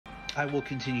I will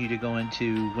continue to go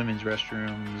into women's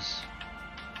restrooms,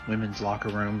 women's locker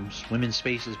rooms, women's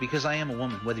spaces, because I am a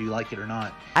woman, whether you like it or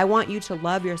not. I want you to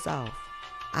love yourself.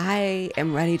 I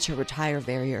am ready to retire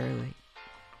very early.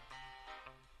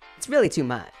 It's really too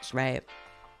much, right?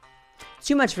 It's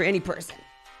too much for any person.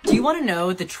 Do you want to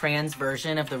know the trans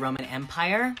version of the Roman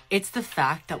Empire? It's the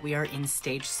fact that we are in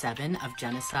stage 7 of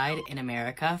genocide in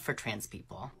America for trans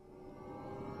people.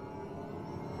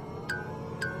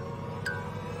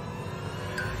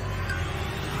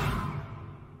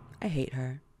 I hate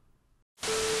her.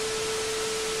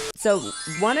 So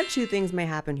one of two things may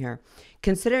happen here.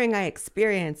 Considering I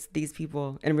experienced these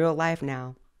people in real life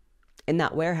now, in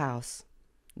that warehouse,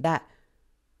 that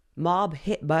mob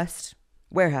hit bust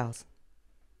warehouse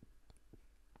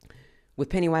with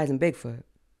Pennywise and Bigfoot,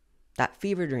 that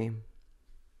fever dream.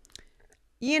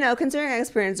 You know, considering I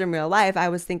experienced in real life, I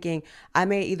was thinking I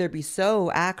may either be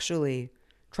so actually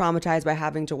traumatized by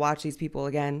having to watch these people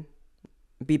again,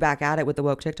 be back at it with the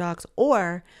woke TikToks,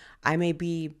 or I may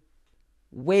be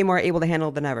way more able to handle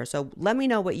it than ever. So let me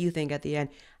know what you think at the end,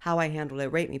 how I handled it.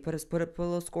 Rate me, put a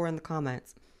little score in the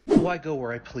comments. Oh, I go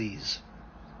where I please.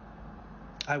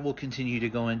 I will continue to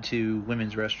go into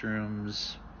women's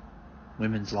restrooms,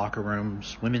 women's locker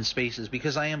rooms, women's spaces,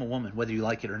 because I am a woman, whether you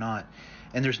like it or not.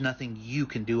 And there's nothing you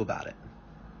can do about it.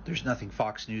 There's nothing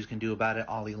Fox News can do about it.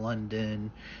 Ollie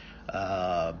London,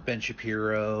 Ben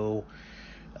Shapiro,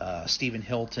 Stephen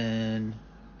Hilton,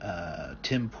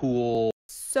 Tim Pool.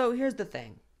 So here's the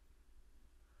thing.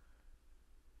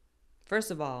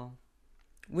 First of all,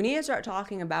 we need to start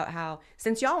talking about how,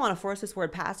 since y'all want to force this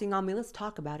word passing on me, let's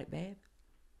talk about it, babe.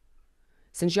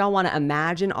 Since y'all want to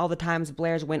imagine all the times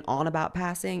Blaire's went on about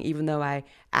passing, even though I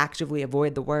actively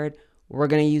avoid the word, we're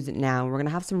going to use it now. We're going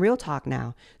to have some real talk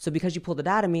now. So because you pulled it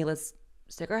out of me, let's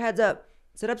stick our heads up,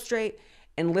 sit up straight,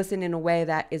 and listen in a way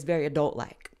that is very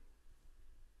adult-like.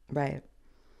 Right?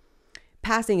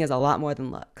 Passing is a lot more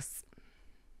than looks.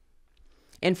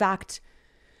 In fact,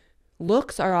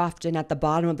 looks are often at the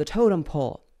bottom of the totem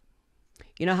pole.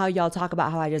 You know how y'all talk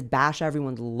about how I just bash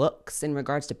everyone's looks in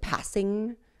regards to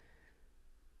passing?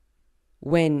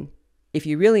 When, if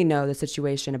you really know the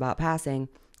situation about passing,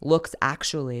 looks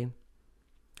actually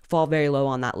fall very low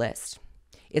on that list.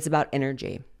 It's about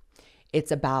energy.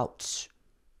 It's about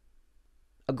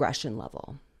aggression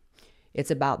level.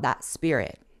 It's about that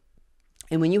spirit.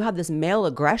 And when you have this male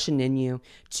aggression in you,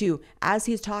 too, as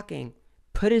he's talking,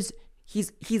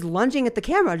 he's lunging at the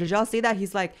camera. Did y'all see that?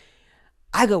 He's like,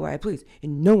 I go where I please,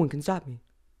 and no one can stop me.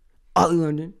 Ollie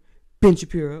London, Ben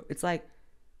Shapiro. It's like,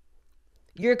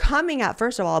 you're coming at,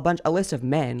 first of all, a list of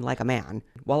men like a man,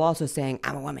 while also saying,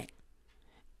 I'm a woman.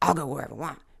 I'll go wherever I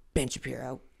want. Ben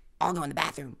Shapiro. I'll go in the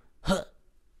bathroom. Huh.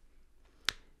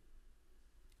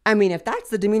 I mean, if that's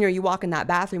the demeanor you walk in that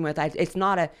bathroom with, it's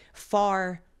not a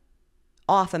far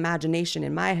off imagination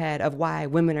in my head of why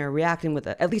women are reacting with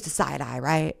at least a side eye,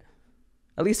 right?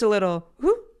 At least a little,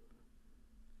 whoo.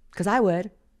 Because I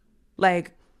would.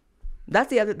 Like, that's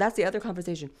the other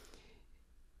conversation.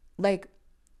 Like,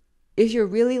 if you're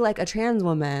really like a trans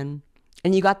woman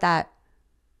and you got that,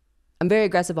 I'm very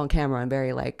aggressive on camera. I'm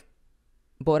very like,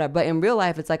 but in real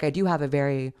life, it's like I do have a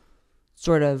very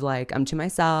sort of like, I'm to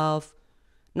myself,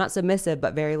 not submissive,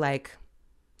 but very like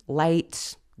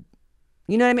light.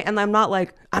 You know what I mean? And I'm not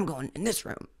like, I'm going in this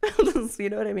room. You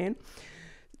know what I mean?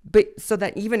 But so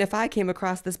that even if I came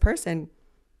across this person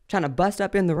trying to bust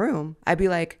up in the room, I'd be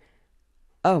like,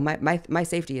 oh, my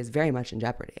safety is very much in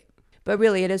jeopardy. But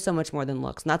really, it is so much more than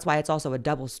looks. And that's why it's also a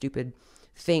double stupid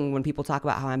thing when people talk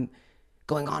about how I'm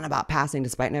going on about passing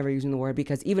despite never using the word.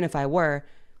 Because even if I were,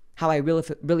 how I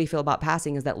really feel about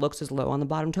passing is that looks is low on the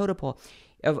bottom totem pole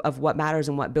of what matters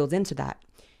and what builds into that.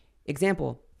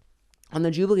 Example, on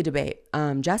the Jubilee debate,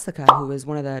 Jessica, who is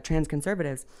one of the trans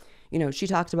conservatives, you know, she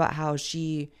talked about how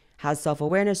she has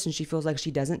self-awareness and she feels like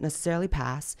she doesn't necessarily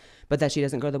pass, but that she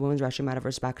doesn't go to the women's restroom out of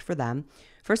respect for them.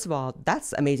 First of all,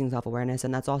 that's amazing self-awareness,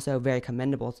 and that's also very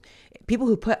commendable. People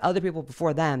who put other people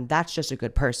before them, that's just a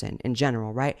good person in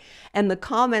general, right? And the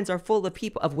comments are full of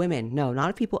people, of women. No,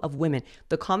 not of people, of women.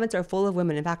 The comments are full of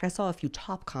women. In fact, I saw a few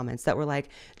top comments that were like,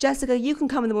 Jessica, you can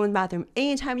come in the women's bathroom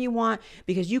anytime you want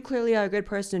because you clearly are a good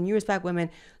person and you respect women.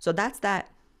 So that's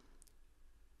that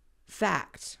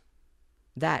fact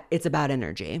that it's about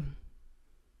energy,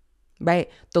 right?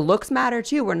 The looks matter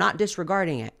too. We're not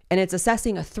disregarding it. And it's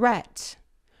assessing a threat,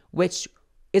 which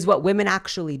is what women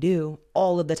actually do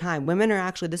all of the time. Women are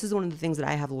actually, this is one of the things that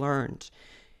I have learned.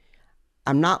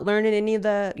 I'm not learning any of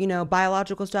the,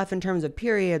 biological stuff in terms of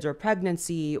periods or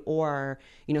pregnancy or,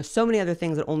 so many other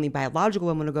things that only biological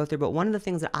women will go through. But one of the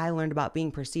things that I learned about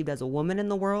being perceived as a woman in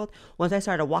the world, once I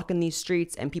started walking these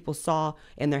streets and people saw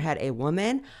in their head a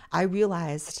woman, I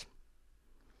realized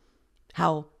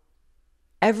how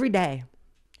every day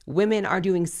women are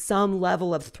doing some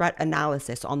level of threat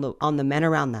analysis on the men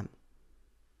around them.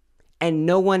 And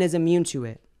no one is immune to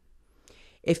it.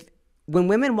 When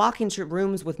women walk into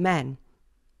rooms with men,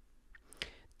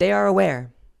 they are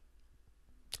aware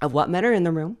of what men are in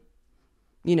the room,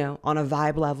 on a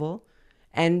vibe level,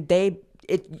 and they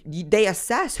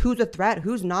assess who's a threat,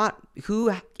 who's not,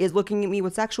 who is looking at me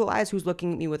with sexual eyes, who's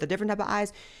looking at me with a different type of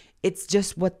eyes. It's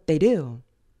just what they do.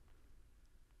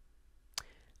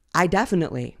 I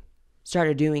definitely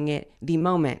started doing it the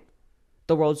moment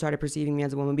the world started perceiving me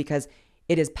as a woman, because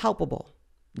it is palpable,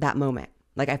 that moment.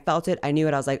 Like, I felt it, I knew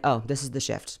it, I was like, oh, this is the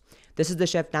shift. This is the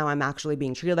shift. Now I'm actually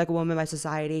being treated like a woman by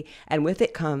society. And with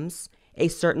it comes a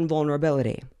certain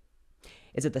vulnerability.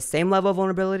 Is it the same level of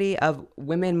vulnerability of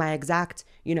women my exact,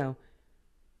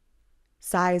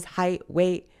 size, height,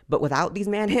 weight, but without these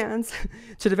man hands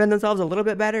to defend themselves a little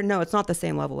bit better? No, it's not the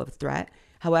same level of threat.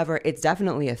 However, it's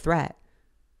definitely a threat.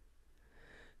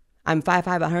 I'm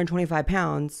 5'5", 125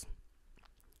 pounds.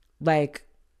 Like,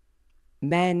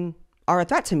 men are a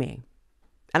threat to me.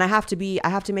 And I have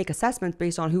to make assessments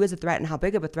based on who is a threat and how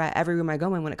big of a threat every room I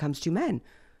go in when it comes to men.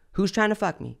 Who's trying to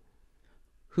fuck me?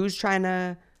 Who's trying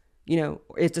to,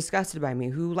 is disgusted by me?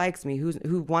 Who likes me?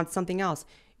 Who wants something else?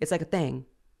 It's like a thing.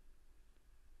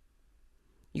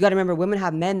 You got to remember, women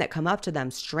have men that come up to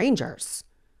them, strangers,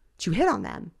 to hit on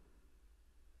them.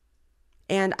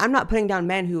 And I'm not putting down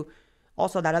men who,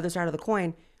 also that other side of the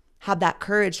coin, have that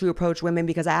courage to approach women,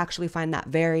 because I actually find that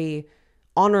very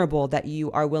honorable that you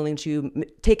are willing to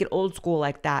take it old school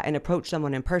like that and approach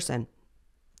someone in person.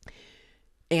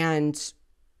 And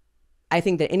I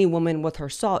think that any woman with her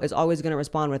salt is always going to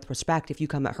respond with respect if you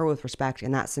come at her with respect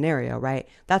in that scenario, right?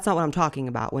 That's not what I'm talking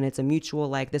about when it's a mutual,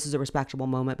 like, this is a respectable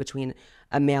moment between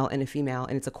a male and a female,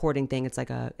 and it's a courting thing. It's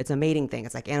a mating thing.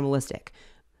 It's like animalistic.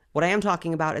 What I am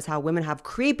talking about is how women have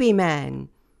creepy men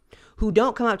who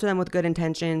don't come up to them with good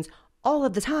intentions all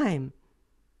of the time,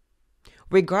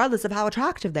 regardless of how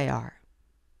attractive they are.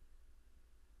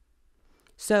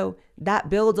 So that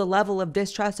builds a level of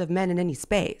distrust of men in any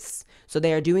space. So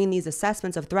they are doing these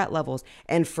assessments of threat levels.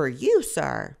 And for you,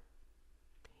 sir,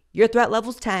 your threat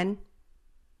level's 10.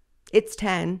 It's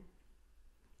 10.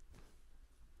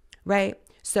 Right?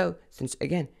 So since,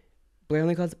 again, Blaire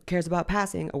only cares about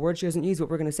passing, a word she doesn't use, but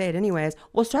we're going to say it anyways,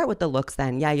 we'll start with the looks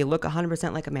then. Yeah, you look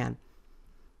 100% like a man.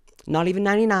 Not even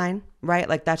 99, right?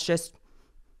 Like, that's just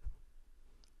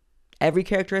every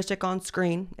characteristic on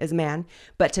screen is man.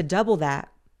 But to double that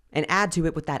and add to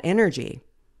it with that energy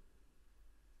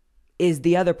is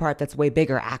the other part that's way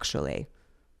bigger, actually.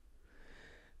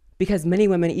 Because many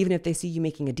women, even if they see you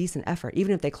making a decent effort,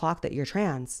 even if they clock that you're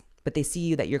trans, but they see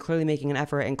you that you're clearly making an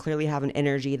effort and clearly have an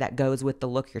energy that goes with the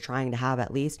look you're trying to have,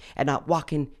 at least, and not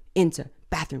walking into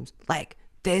bathrooms like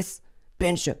this,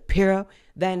 Ben Shapiro,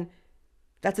 then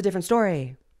that's a different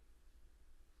story.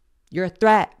 You're a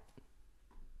threat.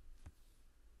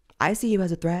 I see you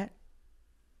as a threat.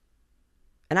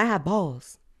 And I have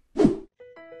balls.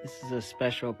 This is a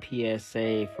special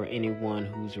PSA for anyone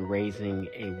who's raising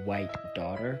a white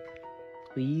daughter.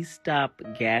 Please stop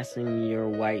gassing your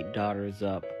white daughters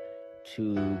up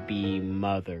to be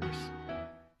mothers.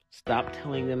 Stop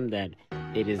telling them that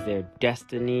it is their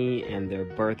destiny and their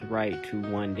birthright to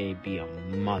one day be a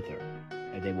mother,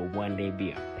 and they will one day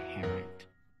be a parent.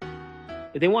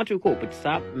 If they want to, cool, but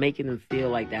stop making them feel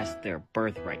like that's their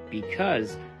birthright,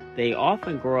 because they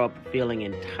often grow up feeling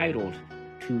entitled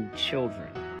to children.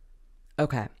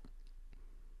 Okay.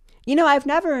 I've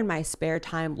never in my spare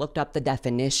time looked up the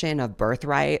definition of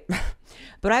birthright,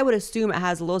 but I would assume it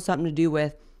has a little something to do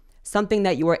with something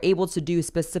that you were able to do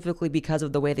specifically because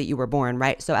of the way that you were born,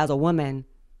 right? So as a woman,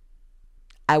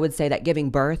 I would say that giving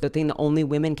birth, the thing that only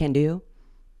women can do,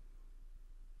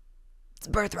 it's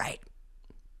birthright.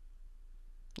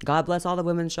 God bless all the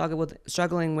women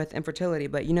struggling with infertility,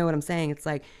 but you know what I'm saying? It's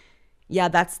like, yeah,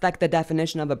 that's like the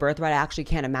definition of a birthright. I actually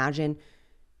can't imagine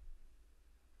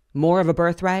more of a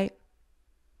birthright,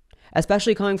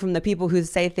 especially coming from the people who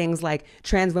say things like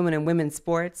trans women and women's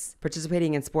sports,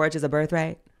 participating in sports is a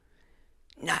birthright.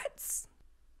 Nuts.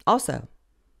 Also,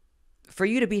 for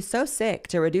you to be so sick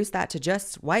to reduce that to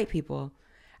just white people,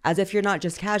 as if you're not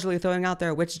just casually throwing out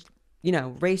there which,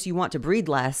 race you want to breed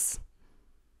less.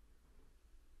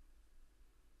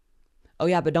 Oh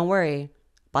yeah, but don't worry,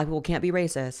 black people can't be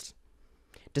racist.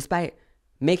 Despite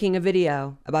making a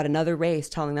video about another race,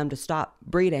 telling them to stop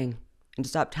breeding and to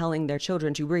stop telling their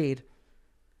children to breed.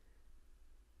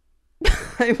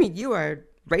 I mean, you are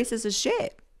racist as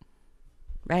shit,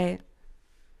 right?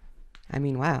 I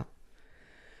mean, wow.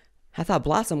 I thought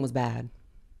Blossom was bad.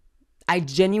 I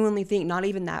genuinely think not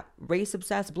even that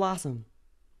race-obsessed Blossom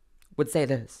would say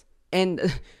this.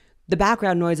 And the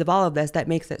background noise of all of this that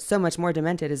makes it so much more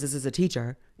demented is this is a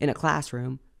teacher in a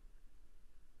classroom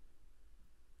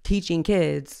teaching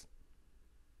kids.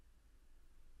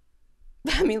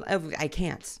 I mean, I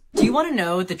can't. Do you want to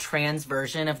know the trans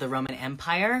version of the Roman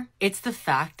Empire? It's the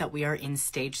fact that we are in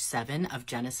stage 7 of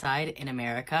genocide in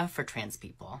America for trans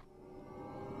people.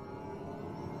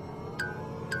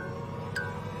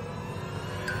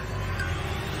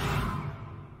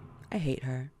 I hate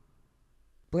her.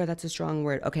 Blaire, that's a strong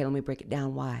word. Okay, let me break it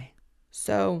down. Why?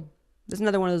 So, this is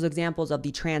another one of those examples of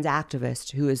the trans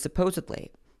activist who is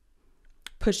supposedly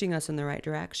pushing us in the right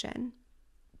direction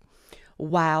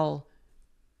while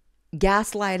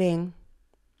gaslighting,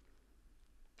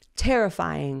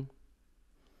 terrifying,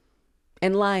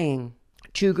 and lying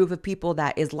to a group of people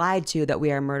that is lied to that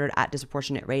we are murdered at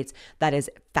disproportionate rates. That is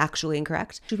factually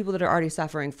incorrect. To people that are already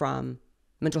suffering from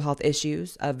mental health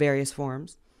issues of various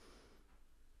forms.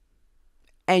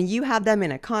 And you have them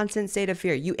in a constant state of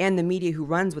fear, you and the media who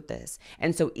runs with this,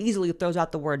 and so easily throws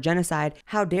out the word genocide.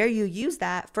 How dare you use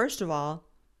that, first of all,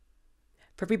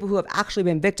 for people who have actually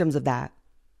been victims of that,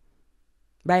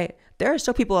 right? There are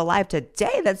still people alive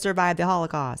today that survived the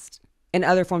Holocaust and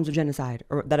other forms of genocide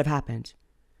or that have happened.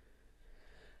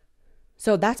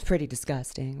 So that's pretty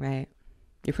disgusting, right?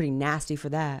 You're pretty nasty for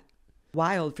that.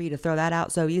 Wild for you to throw that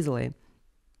out so easily.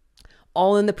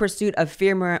 All in the pursuit of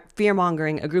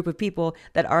fear-mongering a group of people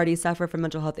that already suffer from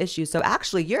mental health issues. So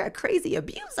actually, you're a crazy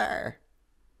abuser.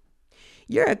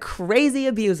 You're a crazy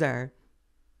abuser.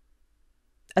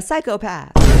 A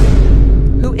psychopath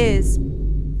who is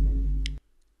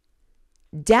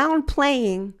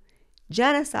downplaying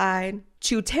genocide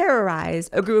to terrorize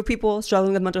a group of people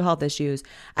struggling with mental health issues.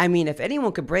 I mean, if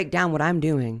anyone could break down what I'm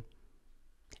doing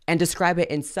and describe it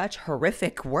in such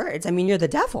horrific words, I mean, you're the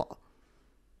devil.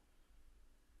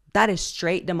 That is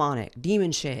straight demonic,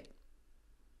 demon shit,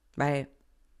 right?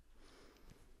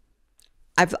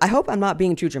 I hope I'm not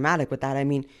being too dramatic with that. I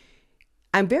mean,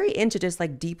 I'm very into just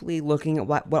like deeply looking at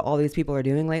what all these people are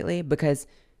doing lately because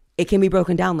it can be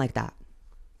broken down like that.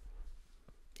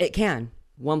 It can.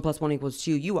 1 + 1 =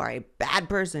 2. You are a bad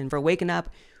person for waking up,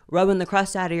 rubbing the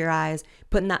crust out of your eyes,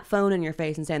 putting that phone in your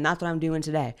face and saying, that's what I'm doing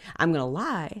today. I'm going to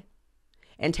lie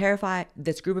and terrify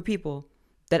this group of people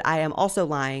that I am also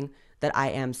lying, that I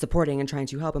am supporting and trying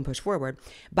to help and push forward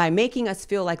by making us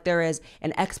feel like there is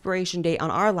an expiration date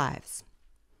on our lives.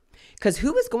 Because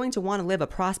who is going to want to live a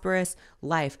prosperous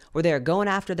life where they're going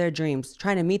after their dreams,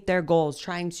 trying to meet their goals,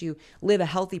 trying to live a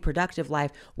healthy, productive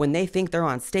life when they think they're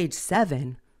on stage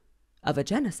 7 of a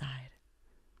genocide?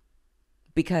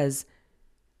 Because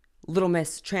Little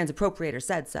Miss Trans Appropriator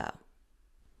said so.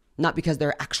 Not because there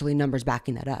are actually numbers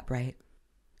backing that up, right?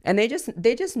 And they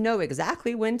just know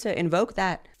exactly when to invoke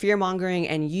that fear-mongering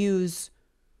and use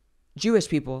Jewish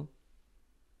people.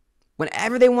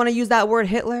 Whenever they want to use that word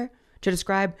Hitler to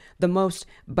describe the most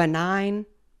benign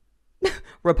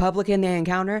Republican they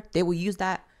encounter, they will use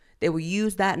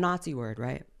that Nazi word,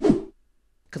 right?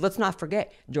 Because let's not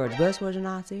forget, George Bush was a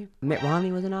Nazi. Mitt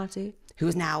Romney was a Nazi, who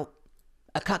is now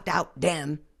a cucked out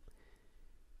Dem.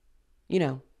 You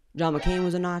know, John McCain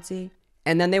was a Nazi.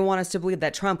 And then they want us to believe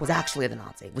that Trump was actually the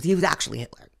Nazi. He was actually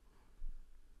Hitler.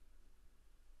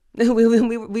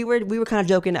 We were kind of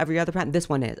joking every other time. This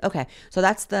one is. Okay, so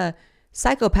that's the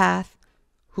psychopath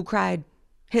who cried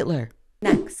Hitler.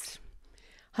 Next.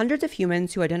 Hundreds of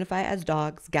humans who identify as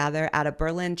dogs gather at a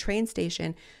Berlin train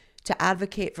station to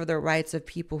advocate for the rights of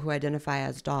people who identify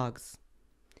as dogs.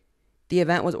 The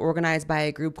event was organized by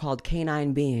a group called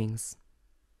Canine Beings.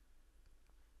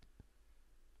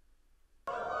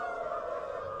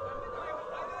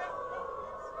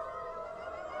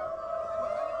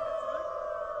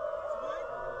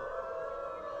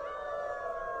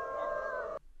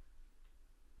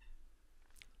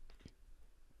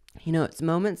 You know, it's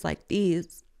moments like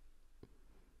these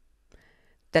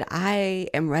that I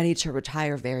am ready to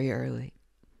retire very early.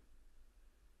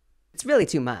 It's really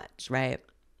too much, right?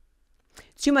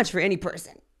 It's too much for any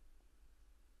person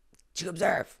to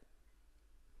observe,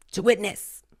 to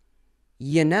witness.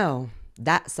 You know,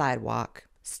 that sidewalk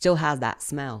still has that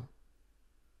smell.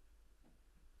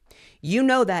 You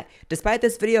know that despite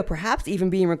this video perhaps even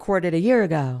being recorded a year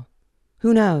ago,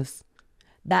 who knows?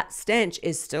 That stench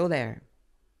is still there.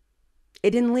 It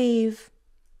didn't leave.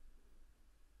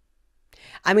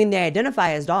 I mean, they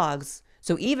identify as dogs,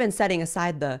 So even setting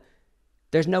aside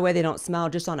there's no way they don't smell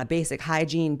just on a basic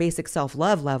hygiene, basic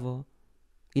self-love level,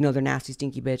 you know, they're nasty,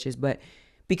 stinky bitches. But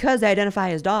because they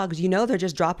identify as dogs, you know, they're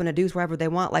just dropping a deuce wherever they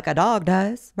want like a dog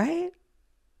does, right?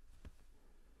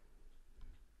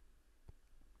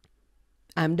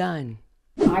 I'm done.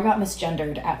 I got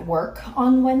misgendered at work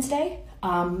on Wednesday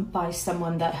by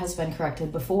someone that has been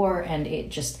corrected before, and it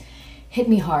just hit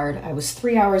me hard. I was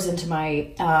 3 hours into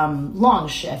my long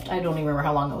shift. I don't even remember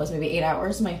how long it was, maybe 8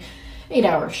 hours, my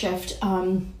 8-hour shift.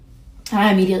 And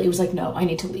I immediately was like, no, I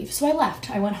need to leave. So I left.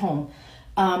 I went home.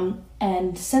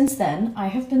 And since then, I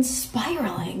have been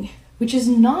spiraling, which is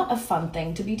not a fun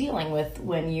thing to be dealing with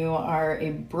when you are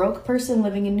a broke person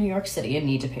living in New York City and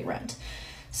need to pay rent.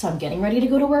 So I'm getting ready to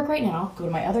go to work right now, go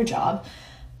to my other job.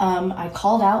 I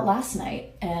called out last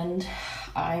night, and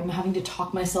I'm having to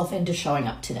talk myself into showing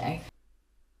up today.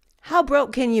 How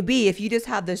broke can you be if you just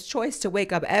have this choice to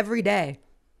wake up every day,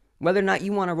 whether or not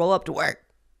you want to roll up to work?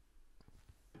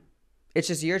 It's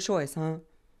just your choice, huh?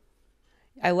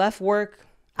 I left work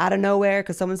out of nowhere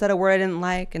because someone said a word I didn't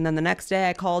like, and then the next day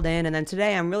I called in, and then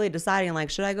today I'm really deciding, like,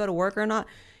 should I go to work or not?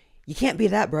 You can't be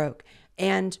that broke.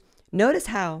 And notice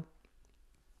how,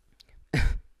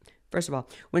 first of all,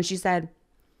 when she said,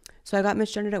 so I got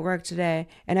misgendered at work today,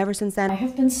 and ever since then, I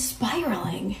have been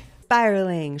spiraling.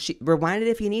 She rewind it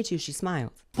if you need to. She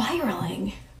smiled.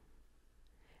 Spiraling.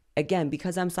 Again,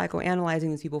 because I'm psychoanalyzing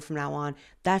these people from now on,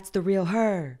 that's the real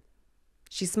her.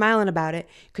 She's smiling about it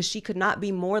because she could not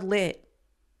be more lit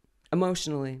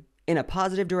emotionally in a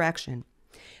positive direction.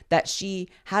 That she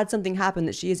had something happen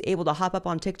that she is able to hop up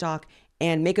on TikTok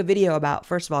and make a video about,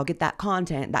 first of all, get that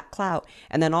content, that clout,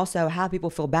 and then also have people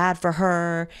feel bad for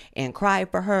her and cry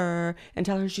for her and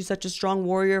tell her she's such a strong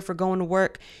warrior for going to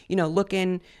work, you know,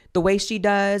 looking the way she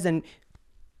does. And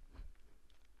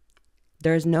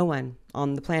there's no one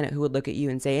on the planet who would look at you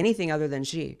and say anything other than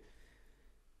she.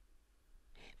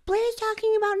 Blaire's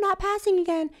talking about not passing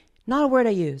again. Not a word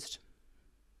I used.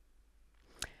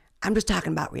 I'm just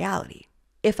talking about reality.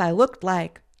 If I looked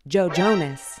like Joe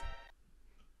Jonas,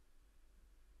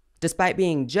 despite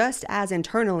being just as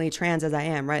internally trans as I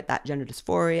am, right? That gender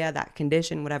dysphoria, that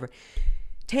condition, whatever.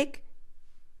 Take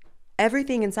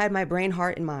everything inside my brain,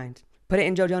 heart, and mind. Put it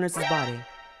in Joe Jonas's body.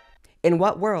 In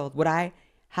what world would I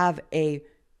have a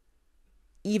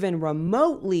even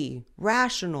remotely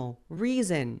rational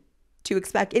reason to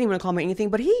expect anyone to call me anything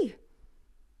but he?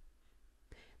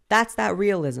 That's that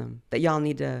realism that y'all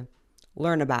need to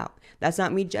learn about. That's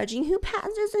not me judging who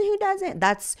passes and who doesn't.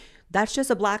 That's just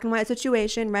a black and white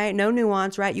situation, right? No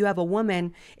nuance, right? You have a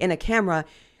woman in a camera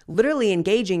literally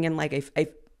engaging in like a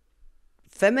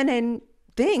feminine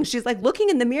thing. She's like looking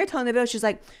in the mirror, telling the video, she's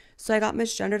like, so I got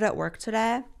misgendered at work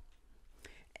today.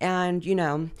 And, you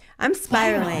know, I'm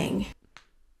spiraling.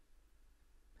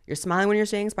 You're smiling when you're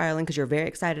saying spiraling because you're very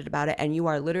excited about it. And you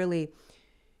are literally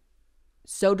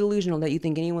so delusional that you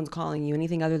think anyone's calling you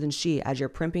anything other than she as you're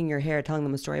primping your hair, telling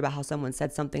them a story about how someone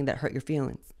said something that hurt your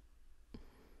feelings.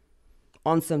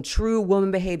 On some true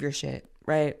woman behavior shit,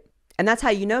 right? And that's how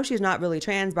you know she's not really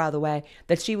trans, by the way,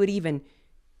 that she would even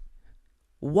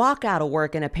walk out of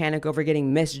work in a panic over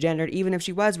getting misgendered, even if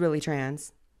she was really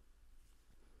trans,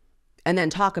 and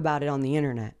then talk about it on the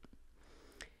internet.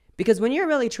 Because when you're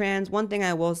really trans, one thing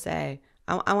I will say,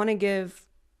 I want to give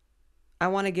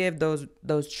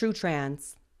those true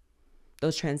trans,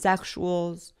 those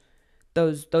transsexuals,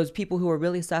 those people who are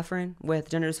really suffering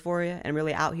with gender dysphoria and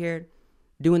really out here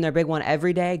doing their big one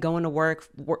every day, going to work,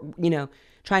 you know,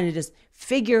 trying to just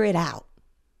figure it out,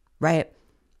 right?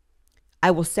 I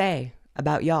will say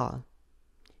about y'all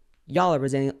are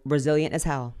resilient as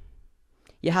hell.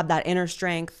 You have that inner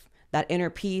strength, that inner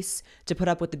peace to put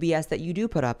up with the BS that you do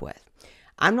put up with.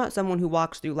 I'm not someone who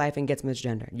walks through life and gets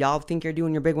misgendered. Y'all think you're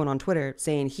doing your big one on Twitter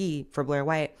saying he for Blaire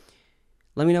White.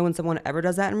 Let me know when someone ever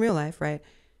does that in real life, right?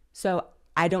 So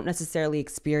I don't necessarily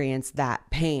experience that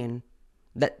pain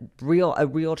that a real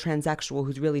transsexual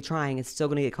who's really trying is still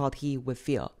going to get called he would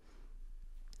feel.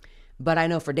 But I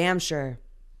know for damn sure,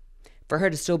 for her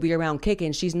to still be around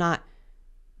kicking, she's not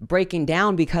breaking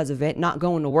down because of it, not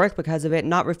going to work because of it,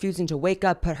 not refusing to wake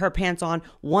up, put her pants on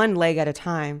one leg at a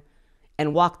time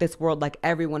and walk this world like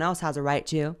everyone else has a right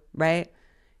to, right?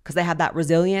 Because they have that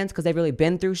resilience, because they've really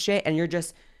been through shit, and you're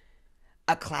just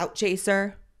a clout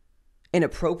chaser, an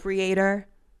appropriator,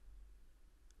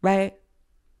 right?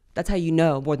 That's how you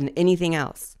know more than anything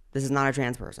else this is not a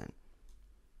trans person.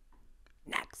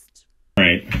 Next. All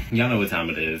right, y'all know what time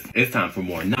it is. It's time for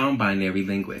more non-binary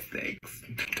linguistics.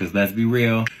 Because let's be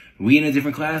real, we in a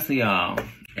different class than y'all,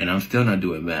 and I'm still not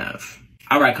doing math.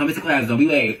 All right, coming to class, don't be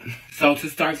late. So to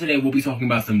start today, we'll be talking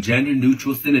about some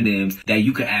gender-neutral synonyms that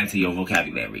you could add to your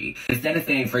vocabulary. Instead of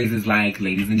saying phrases like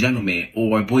ladies and gentlemen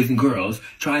or boys and girls,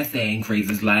 try saying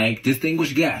phrases like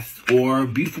distinguished guests or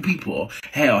beautiful people.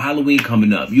 Hell, Halloween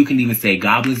coming up. You can even say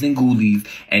goblins and ghoulies,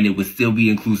 and it would still be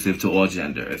inclusive to all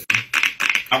genders.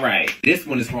 All right, this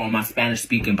one is for all my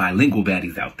Spanish-speaking bilingual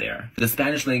baddies out there. The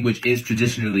Spanish language is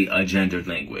traditionally a gendered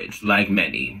language, like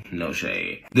many, no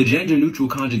shade. The gender-neutral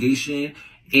conjugation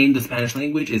in the Spanish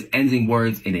language is ending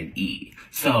words in an E.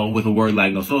 So, with a word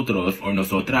like nosotros or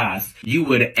nosotras, you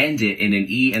would end it in an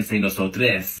E and say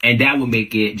nosotres, and that would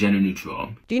make it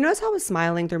gender-neutral. Do you notice how I was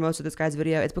smiling through most of this guy's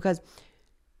video? It's because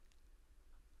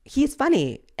he's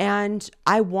funny, and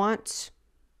I want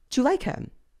to like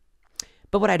him.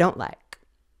 But what I don't like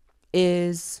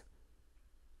is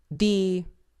there's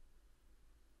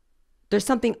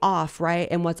something off, right?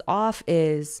 And what's off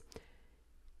is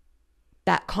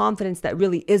that confidence that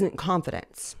really isn't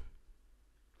confidence.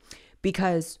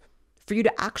 Because for you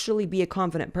to actually be a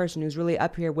confident person who's really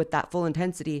up here with that full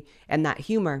intensity and that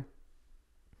humor,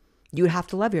 you would have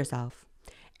to love yourself.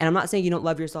 And I'm not saying you don't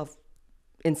love yourself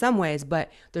in some ways, but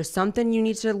there's something you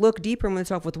need to look deeper in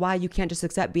yourself with why you can't just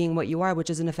accept being what you are, which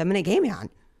is an effeminate gay man.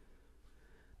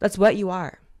 That's what you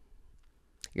are.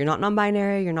 You're not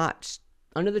non-binary. You're not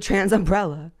under the trans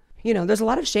umbrella. You know, there's a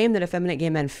lot of shame that effeminate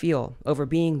gay men feel over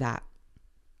being that.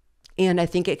 And I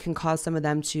think it can cause some of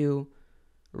them to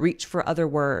reach for other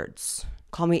words.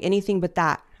 Call me anything but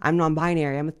that. I'm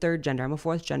non-binary. I'm a third gender. I'm a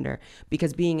fourth gender.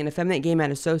 Because being an effeminate gay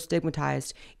man is so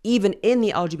stigmatized, even in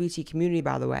the LGBT community,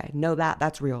 by the way. Know that.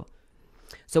 That's real.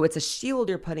 So it's a shield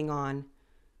you're putting on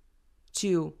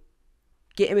to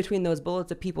get in between those bullets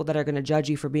of people that are going to judge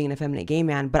you for being an effeminate gay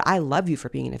man. But I love you for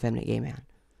being an effeminate gay man.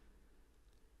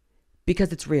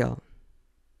 Because it's real.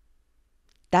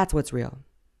 That's what's real.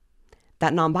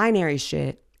 That non-binary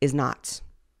shit is not.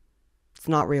 It's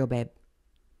not real, babe.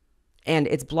 And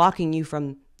it's blocking you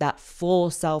from that full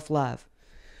self-love.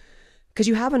 Because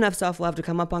you have enough self-love to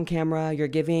come up on camera. You're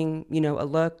giving, a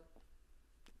look.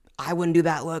 I wouldn't do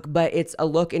that look, but it's a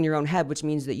look in your own head, which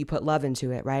means that you put love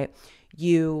into it, right?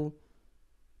 You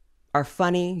are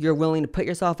funny. You're willing to put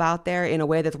yourself out there in a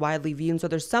way that's widely viewed. So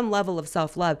there's some level of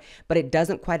self-love, but it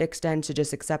doesn't quite extend to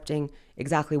just accepting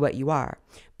exactly what you are.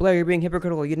 Blaire, you're being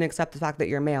hypocritical. You didn't accept the fact that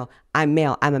you're male. I'm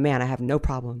male. I'm a man. I have no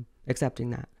problem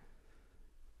accepting that.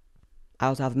 I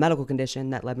also have a medical condition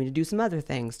that led me to do some other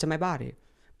things to my body,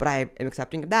 but I am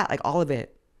accepting of that, like all of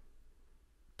it.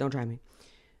 Don't try me.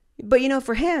 But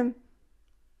for him,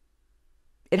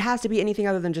 it has to be anything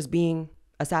other than just being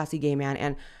a sassy gay man.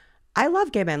 And I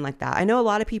love gay men like that. I know a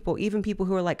lot of people, even people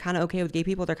who are like kind of okay with gay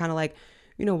people, they're kind of like,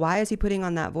 why is he putting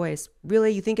on that voice?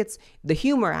 Really? You think it's the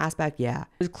humor aspect? Yeah.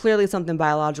 There's clearly something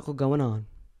biological going on.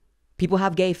 People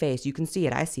have gay face. You can see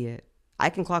it. I see it. I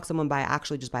can clock someone by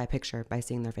just by a picture, by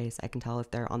seeing their face. I can tell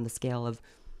if they're on the scale of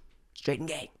straight and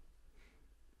gay.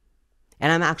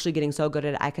 And I'm actually getting so good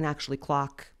at it, I can actually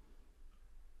clock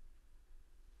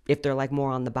if they're like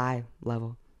more on the bi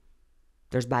level.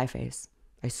 There's bi face.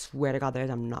 I swear to God,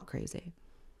 I'm not crazy.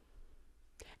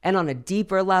 And on a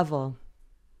deeper level,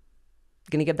 I'm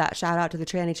gonna give that shout out to the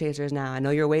tranny chasers now. I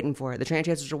know you're waiting for it. The tranny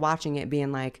chasers are watching it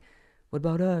being like, what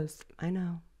about us? I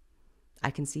know. I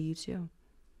can see you too.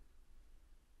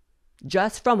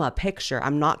 Just from a picture,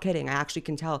 I'm not kidding. I actually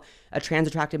can tell a trans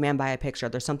attracted man by a picture.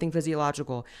 There's something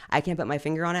physiological. I can't put my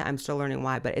finger on it. I'm still learning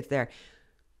why, but it's there.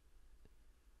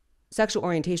 Sexual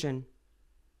orientation.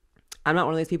 I'm not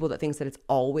one of these people that thinks that it's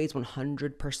always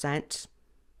 100%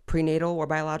 prenatal or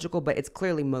biological, but it's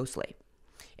clearly mostly.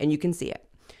 And you can see it.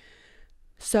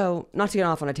 So, not to get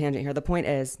off on a tangent here, the point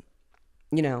is,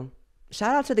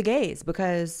 shout out to the gays,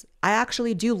 because I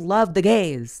actually do love the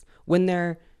gays when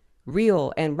they're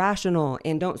real and rational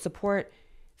and don't support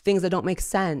things that don't make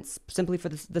sense simply for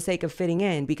the sake of fitting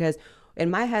in. Because in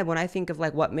my head, when I think of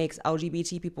like what makes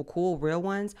LGBT people cool, real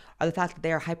ones, are the fact that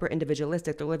they are hyper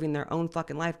individualistic. They're living their own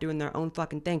fucking life, doing their own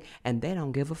fucking thing, and they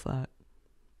don't give a fuck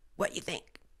what you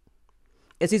think.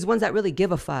 It's these ones that really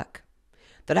give a fuck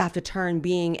that have to turn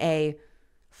being a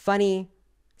funny,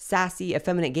 sassy,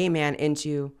 effeminate gay man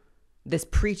into this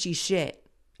preachy shit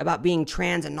about being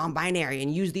trans and non-binary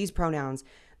and use these pronouns.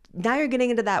 Now you're getting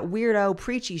into that weirdo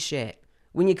preachy shit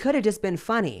when you could have just been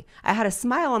funny. I had a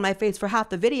smile on my face for half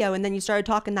the video, and then you started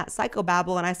talking that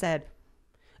psychobabble, and I said,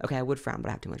 okay, I would frown, but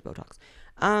I have too much Botox.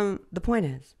 The point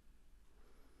is,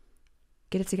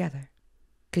 get it together,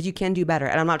 because you can do better.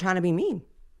 And I'm not trying to be mean.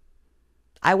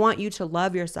 I want you to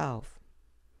love yourself,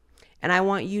 and I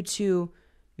want you to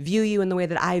view you in the way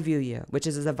that I view you, which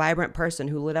is as a vibrant person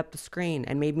who lit up the screen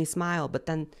and made me smile. But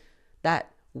then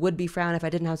that would be frowned if I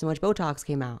didn't have so much Botox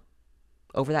came out.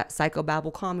 Over that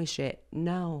psychobabble commie shit.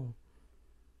 No.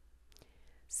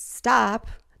 Stop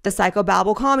the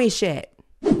psychobabble commie shit.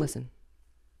 Listen.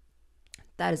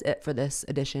 That is it for this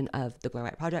edition of the Blaire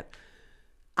White Project.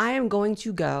 I am going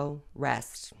to go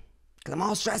rest because I'm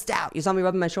all stressed out. You saw me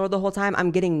rubbing my shoulder the whole time.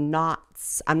 I'm getting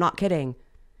knots. I'm not kidding.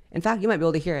 In fact, you might be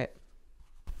able to hear it.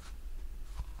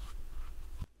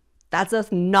 That's a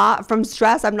knot from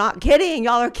stress. I'm not kidding.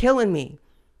 Y'all are killing me.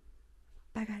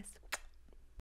 Bye, guys.